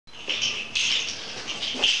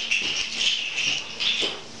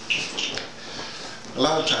a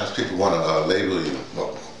lot of times people want to label you.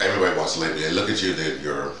 Well, everybody wants to label you. They look at you,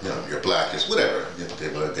 you're black, it's whatever they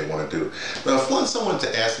want to do. But if I want someone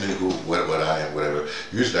to ask me what I am, whatever,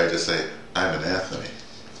 usually I just say, I'm an Anthony.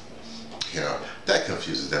 That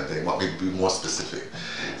confuses them. They want me to be more specific.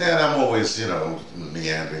 And I'm always,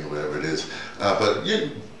 meandering, whatever it is. But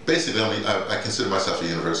basically, I consider myself a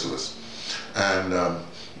universalist. And a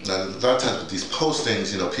lot of times with these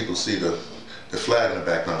postings, people see the flag in the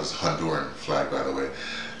background is a Honduran flag, by the way.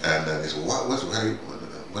 And then they say,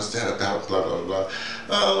 what's that about, blah, blah, blah.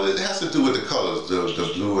 It has to do with the colors,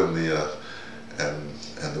 the blue and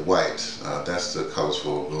the white. That's the colors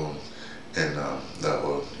for Ogun. And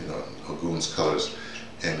Ogun's colors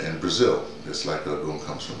in Brazil. It's like Ogun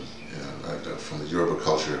comes from the Yoruba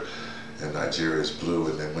culture, and Nigeria is blue.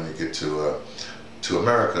 And then when you get to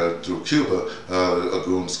America, through Cuba,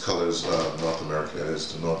 Ogun's colors, North America, that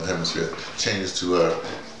is the Northern Hemisphere, changes to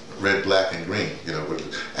red, black, and green.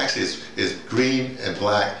 Actually it's green and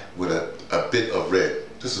black with a bit of red.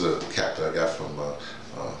 This is a cap that I got from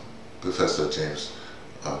Professor James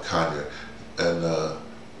Kanye, and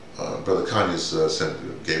Brother Kanye's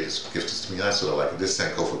gave this gift to me. I sort of like it. This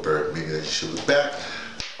Sankofa bird, meaning that you should look back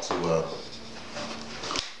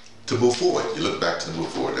to move forward. You look back to move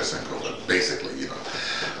forward. That's Sankofa, basically,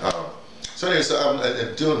 So anyway, so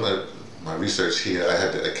I'm doing my research here.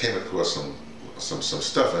 I came across some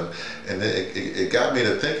stuff, and it got me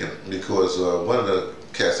to thinking, because one of the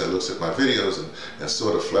cats that looks at my videos and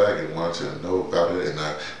saw the flag and wanted to know about it, and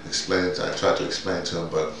I tried to explain to him,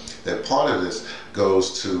 but that part of this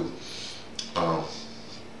goes to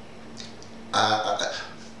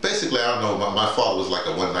basically, I don't know, my father was like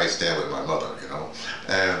a one-night stand with my mother,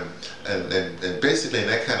 and basically in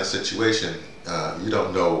that kind of situation, you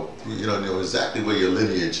don't know exactly where your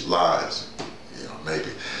lineage lies,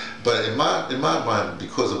 maybe. But in my mind,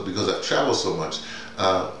 because I've traveled so much,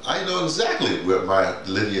 I know exactly where my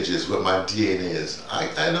lineage is, what my DNA is.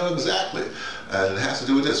 I know exactly, and it has to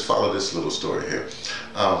do with this. Follow this little story here.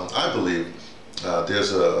 I believe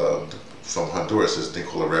there's from Honduras, there's a thing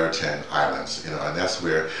called the Raritan Islands, and that's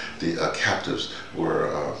where the captives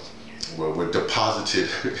were deposited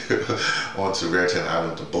onto Raritan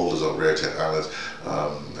Island, the boulders on Raritan Islands,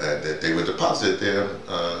 and they were deposited there,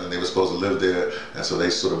 and they were supposed to live there, and so they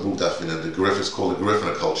sort of moved up. The Griffins, called the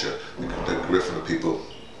Griffin culture, the Griffin people,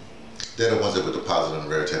 they're the ones that were deposited on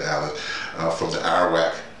Raritan Island from the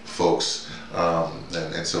Arawak folks,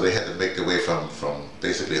 and so they had to make their way from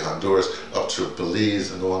basically Honduras up to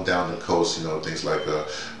Belize and on down the coast, things like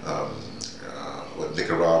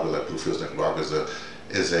Nicaragua, like Bluefields, Nicaragua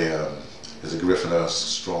is a Griffin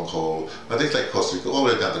stronghold. I think like Costa Rica, all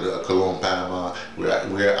the way down to Colon, Panama,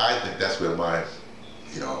 where I think that's where my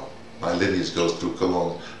lineage goes, through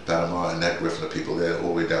Colon, Panama, and that Griffin people there, all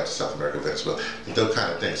the way down to South America, Venezuela, that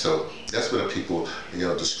kind of thing. So that's where the people,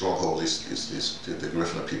 the stronghold is the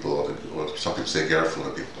Griffin people, or some people say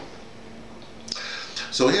Garifuna people.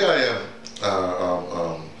 So here I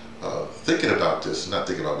am thinking about this, not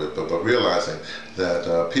thinking about it, but realizing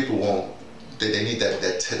that people won't. They need that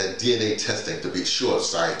DNA testing to be sure,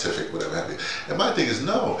 scientific, whatever have you. And my thing is,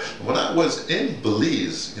 no. When I was in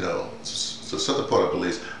Belize, the southern part of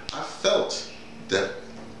Belize, I felt that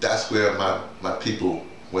that's where my people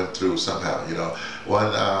went through somehow.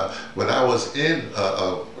 When I was in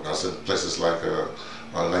places like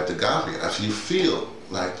the Gambia, if you feel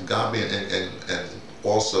like the Gambia and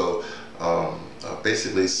also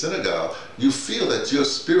basically Senegal, you feel that your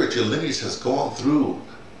spirit, your lineage has gone through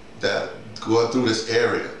going through this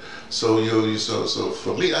area. So so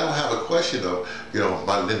for me, I don't have a question of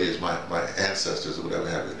my lineage, my ancestors, or whatever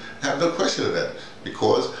have you. I have no question of that,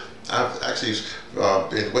 because I've actually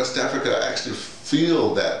in West Africa, I actually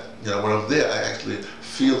feel that when I'm there, I actually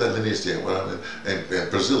feel that lineage there. When I'm in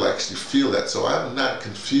Brazil, I actually feel that. So I'm not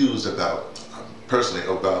confused personally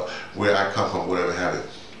about where I come from, whatever have you.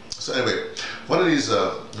 So anyway, one of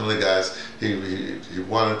the guys, he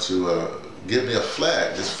wanted to give me a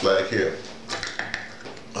flag, this flag here,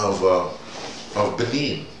 of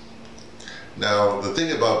Benin. Now the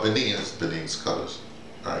thing about Benin is Benin's colors.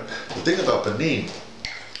 All right. The thing about Benin,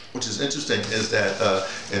 which is interesting, is that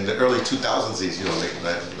in the early 2000s,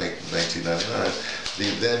 late 1999, the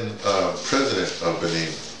then president of Benin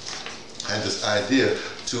had this idea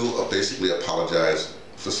to basically apologize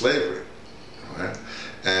for slavery. All right.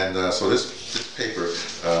 And so this paper,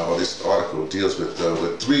 or this article, deals with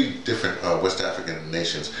three different West African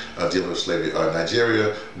nations dealing with slavery: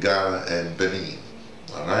 Nigeria, Ghana, and Benin.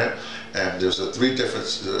 All right, and there's three different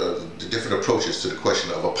approaches to the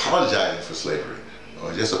question of apologizing for slavery.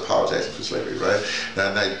 or just apologizing for slavery, right?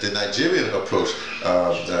 Now, the Nigerian approach,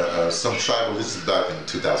 some tribal, this is back in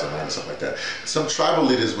 2009 or something like that, some tribal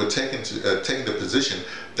leaders were taking the position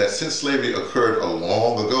that since slavery occurred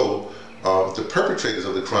long ago, the perpetrators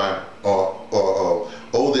of the crime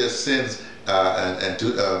owe their sins and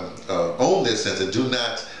do own their sins and do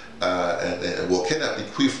not cannot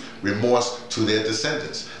bequeath remorse to their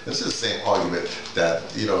descendants. This is the same argument that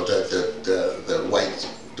that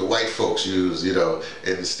the white folks use, in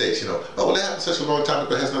the States. Oh, well, that happened such a long time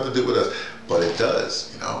ago, it has nothing to do with us. But it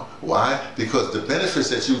does, Why? Because the benefits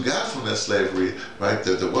that you got from that slavery, right,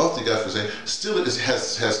 the wealth you got from slavery, still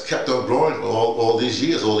has kept on growing all these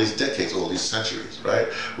years, all these decades, all these centuries, right?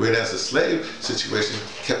 Whereas the slave situation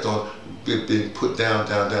kept on being put down.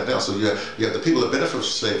 So you have the people that benefit from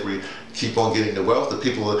slavery keep on getting the wealth. The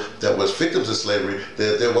people that was victims of slavery,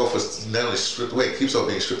 their wealth was not only stripped away, it keeps on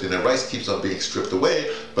being stripped, and their rights keeps on being stripped away,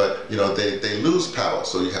 but they lose power.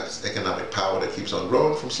 So you have this economic power that keeps on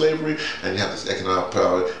growing from slavery, and you have this economic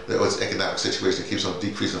power, this economic situation that keeps on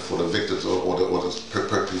decreasing for the victims or the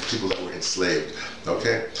people that were enslaved.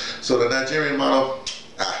 Okay? So the Nigerian model,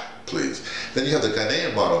 please. Then you have the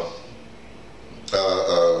Ghanaian model,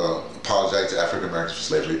 apologize to African Americans for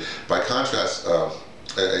slavery. By contrast,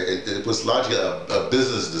 it was largely a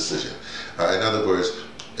business decision. In other words,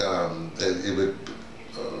 it would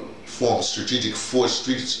form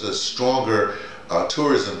stronger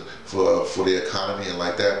tourism for the economy and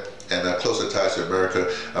like that, and closer ties to America,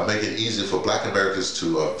 make it easier for Black Americans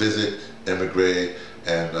to visit, immigrate,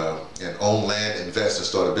 and own land, invest, and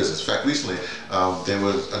start a business. In fact, recently there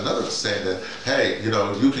was another saying that, hey, you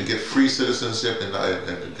can get free citizenship in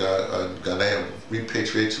Ghana,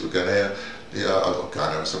 repatriate to Ghana,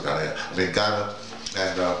 Ghana,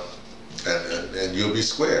 and you'll be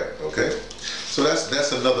square. Okay, so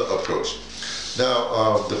that's another approach.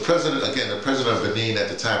 Now, the president of Benin at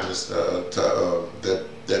the time,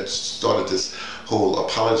 that started this whole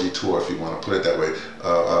apology tour, if you want to put it that way.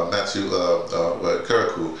 Matthew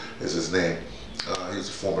Karakou is his name. He was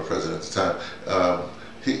the former president at the time.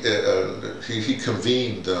 He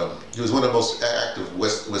convened. He was one of the most active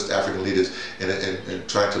West African leaders in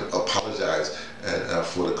trying to apologize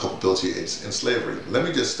for the culpability in slavery. Let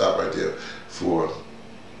me just stop right there for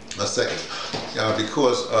a second,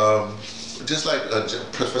 because just like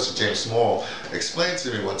Professor James Small explained to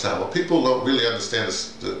me one time, well, people don't really understand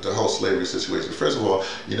the whole slavery situation. First of all,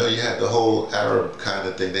 you had the whole Arab kind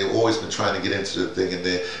of thing. They've always been trying to get into the thing, and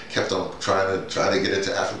they kept on trying to get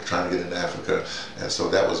into Africa, and so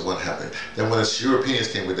that was one happening. Then when the Europeans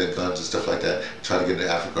came with their guns and stuff like that, trying to get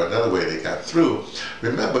into Africa, another way they got through.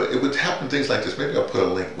 Remember, it would happen things like this. Maybe I'll put a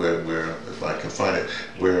link where if I can find it,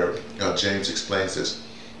 where James explains this.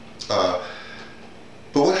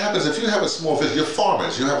 But what happens if you have a small village? You're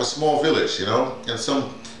farmers. You have a small village, and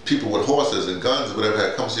some people with horses and guns or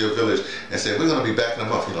whatever comes to your village and say, "We're going to be back in a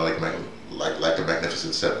month," like the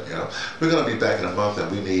Magnificent Seven. We're going to be back in a month,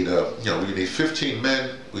 and we need we need 15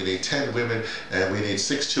 men, we need 10 women, and we need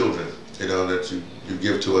 6 children. That you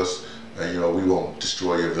give to us, and we won't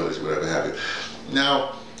destroy your village, whatever have you.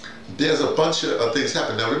 Now, there's a bunch of things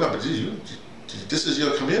happen. Now, remember, this is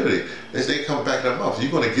your community. As they come back in a month,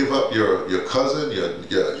 you're going to give up your cousin, your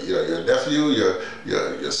nephew,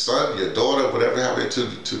 your son, your daughter, whatever have you,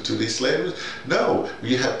 to these slaves? No,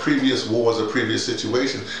 you have previous wars or previous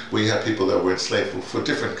situations where you have people that were enslaved for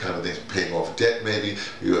different kind of things, paying off debt, maybe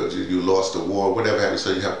you lost a war, whatever have you.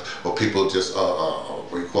 So you have, or people just what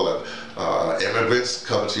do you call it, immigrants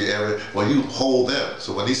coming to your area. Well, you hold them.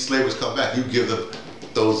 So when these slavers come back, you give them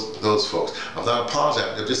those folks. I'm not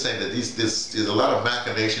apologizing. I'm just saying that there's a lot of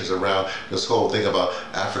machinations around this whole thing about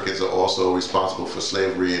Africans are also responsible for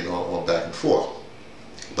slavery and on back and forth.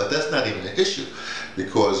 But that's not even an issue,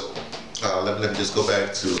 because let me just go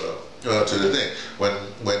back to the thing. When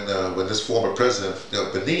this former president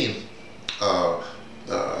of Benin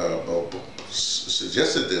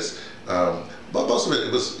suggested this, but most of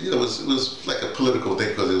it was like a political thing,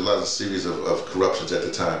 because there was a lot of series of corruptions at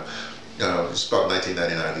the time. It's about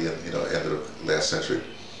 1999, end of the last century.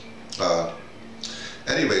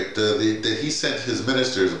 Anyway, he sent his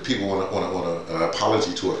ministers and people on an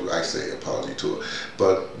apology tour. I say apology tour,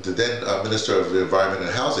 but the then Minister of the Environment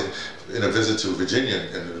and Housing, in a visit to Virginia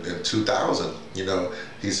in 2000,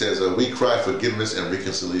 he says, "We cry forgiveness and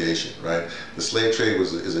reconciliation." Right? The slave trade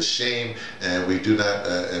is a shame, and we do not,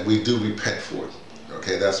 and we do repent for it.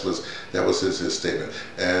 Okay, that was his statement,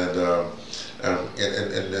 and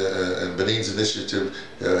Benin's initiative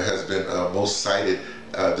has been most cited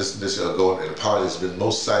this going in apology has been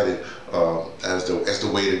most cited as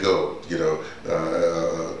the way to go, you know,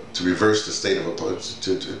 to reverse the state of the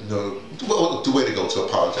way to go to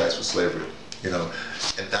apologize for slavery, you know,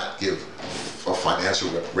 and not give financial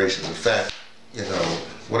reparations. In fact, you know,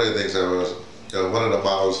 one of the things that was, one of the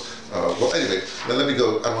models. Well, anyway, let me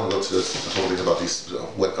go. I want to go to this whole thing about these,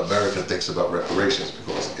 what America thinks about reparations,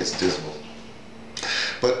 because it's dismal.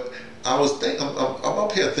 But I was thinking, I'm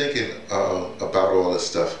up here thinking about all this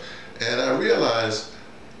stuff, and I realized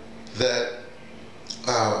that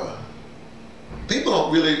people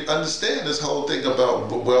don't really understand this whole thing about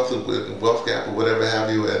wealth gap or whatever have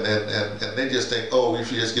you, and they just think, oh, if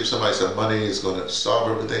you just give somebody some money, it's going to solve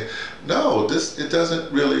everything. No, it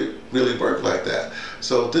doesn't really work like that.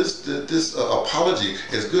 So this apology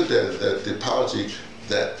is good. That the apology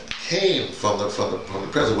that came from the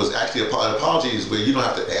president was actually apologies where you don't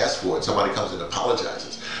have to ask for it. Somebody comes and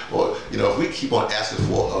apologizes. Or, you know, if we keep on asking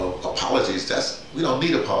for apologies, we don't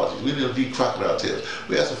need apologies. We don't need crocodile tears.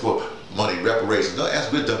 We're asking for money, reparations. No,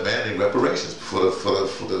 we're demanding reparations for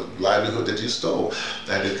the livelihood that you stole,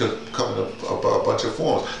 and it could come in a bunch of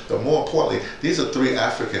forms. But more importantly, these are three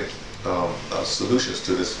African solutions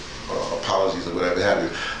to this apologies or whatever have you.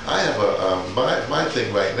 I have my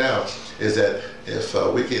thing right now is that if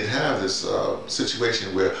we can have this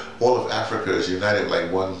situation where all of Africa is united,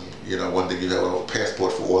 like one thing, you have a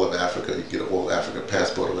passport for all of Africa, you get an all African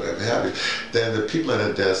passport or whatever have you, then the people in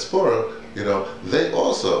the diaspora, you know, they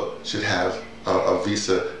also should have a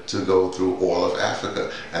visa to go through all of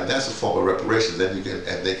Africa, and that's a form of reparations. Then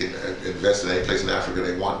they can invest in any place in Africa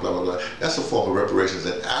they want, blah blah blah. That's a form of reparations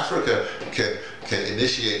that Africa can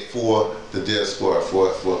initiate for the diaspora,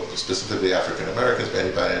 for specifically African Americans, but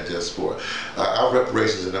anybody in the diaspora. Our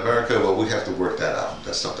reparations in America, well, we have to work that out.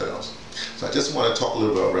 That's something else. So I just want to talk a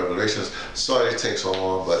little bit about reparations. Sorry it takes so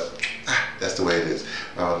long, but that's the way it is.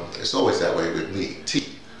 It's always that way with me, T,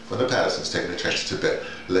 from the Pattersons, taking the trench to Tibet,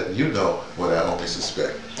 letting you know what I only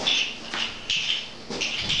suspect.